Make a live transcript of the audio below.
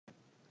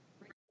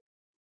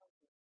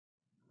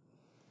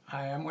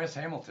Hi, I'm Wes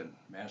Hamilton,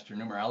 Master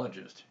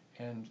Numerologist,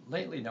 and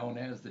lately known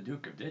as the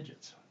Duke of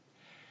Digits.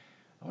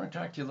 I want to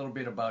talk to you a little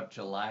bit about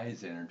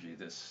July's energy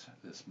this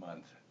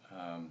month.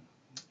 Um,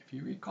 if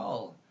you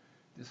recall,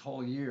 this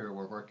whole year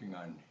we're working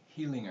on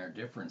healing our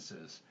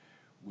differences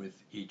with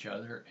each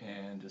other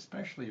and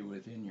especially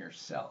within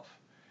yourself.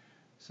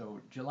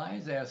 So July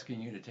is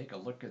asking you to take a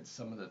look at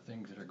some of the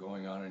things that are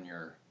going on in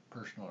your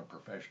personal or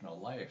professional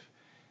life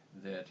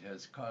that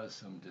has caused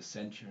some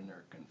dissension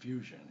or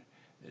confusion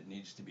that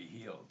needs to be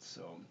healed.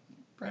 So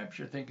perhaps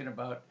you're thinking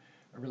about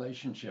a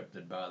relationship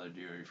that bothered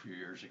you a few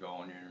years ago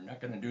and you're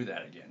not going to do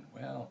that again.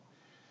 Well,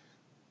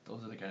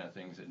 those are the kind of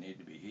things that need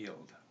to be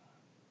healed.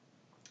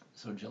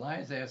 So July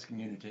is asking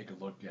you to take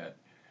a look at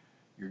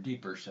your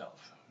deeper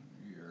self,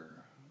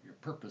 your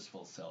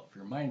purposeful self,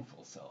 your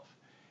mindful self.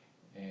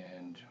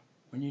 And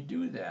when you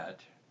do that,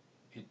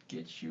 it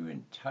gets you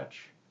in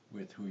touch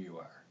with who you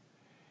are.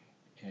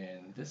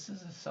 And this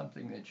is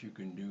something that you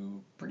can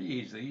do pretty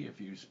easily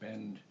if you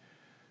spend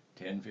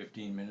 10,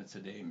 15 minutes a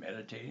day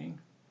meditating,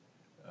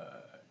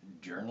 uh,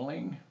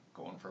 journaling,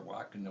 going for a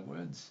walk in the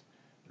woods.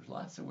 There's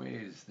lots of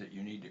ways that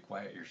you need to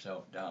quiet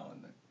yourself down.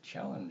 The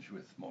challenge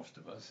with most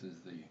of us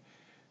is the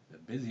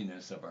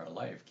busyness of our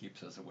life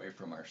keeps us away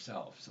from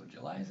ourselves. So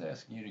July is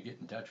asking you to get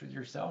in touch with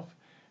yourself.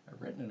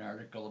 I've written an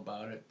article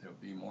about it. There'll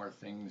be more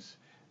things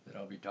that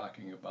I'll be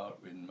talking about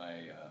in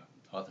my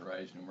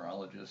authorized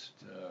numerologist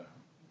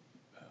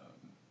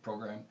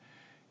program.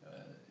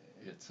 Uh,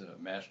 it's a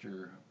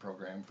master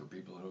program for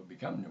people who have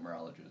become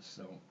numerologists.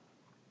 So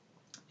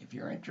if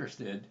you're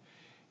interested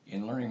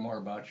in learning more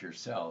about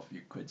yourself,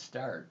 you could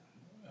start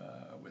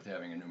with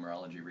having a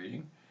numerology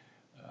reading.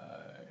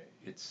 Uh,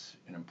 it's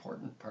an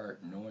important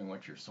part knowing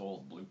what your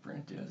soul's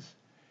blueprint is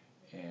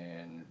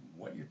and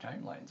what your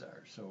timelines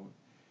are. So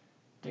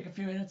take a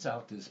few minutes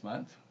out this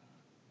month,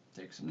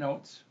 take some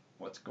notes,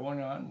 what's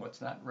going on,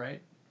 what's not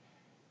right,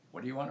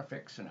 what do you want to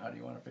fix, and how do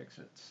you want to fix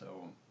it.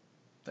 So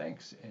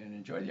thanks and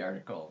enjoy the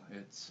article.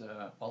 It's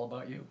all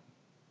about you.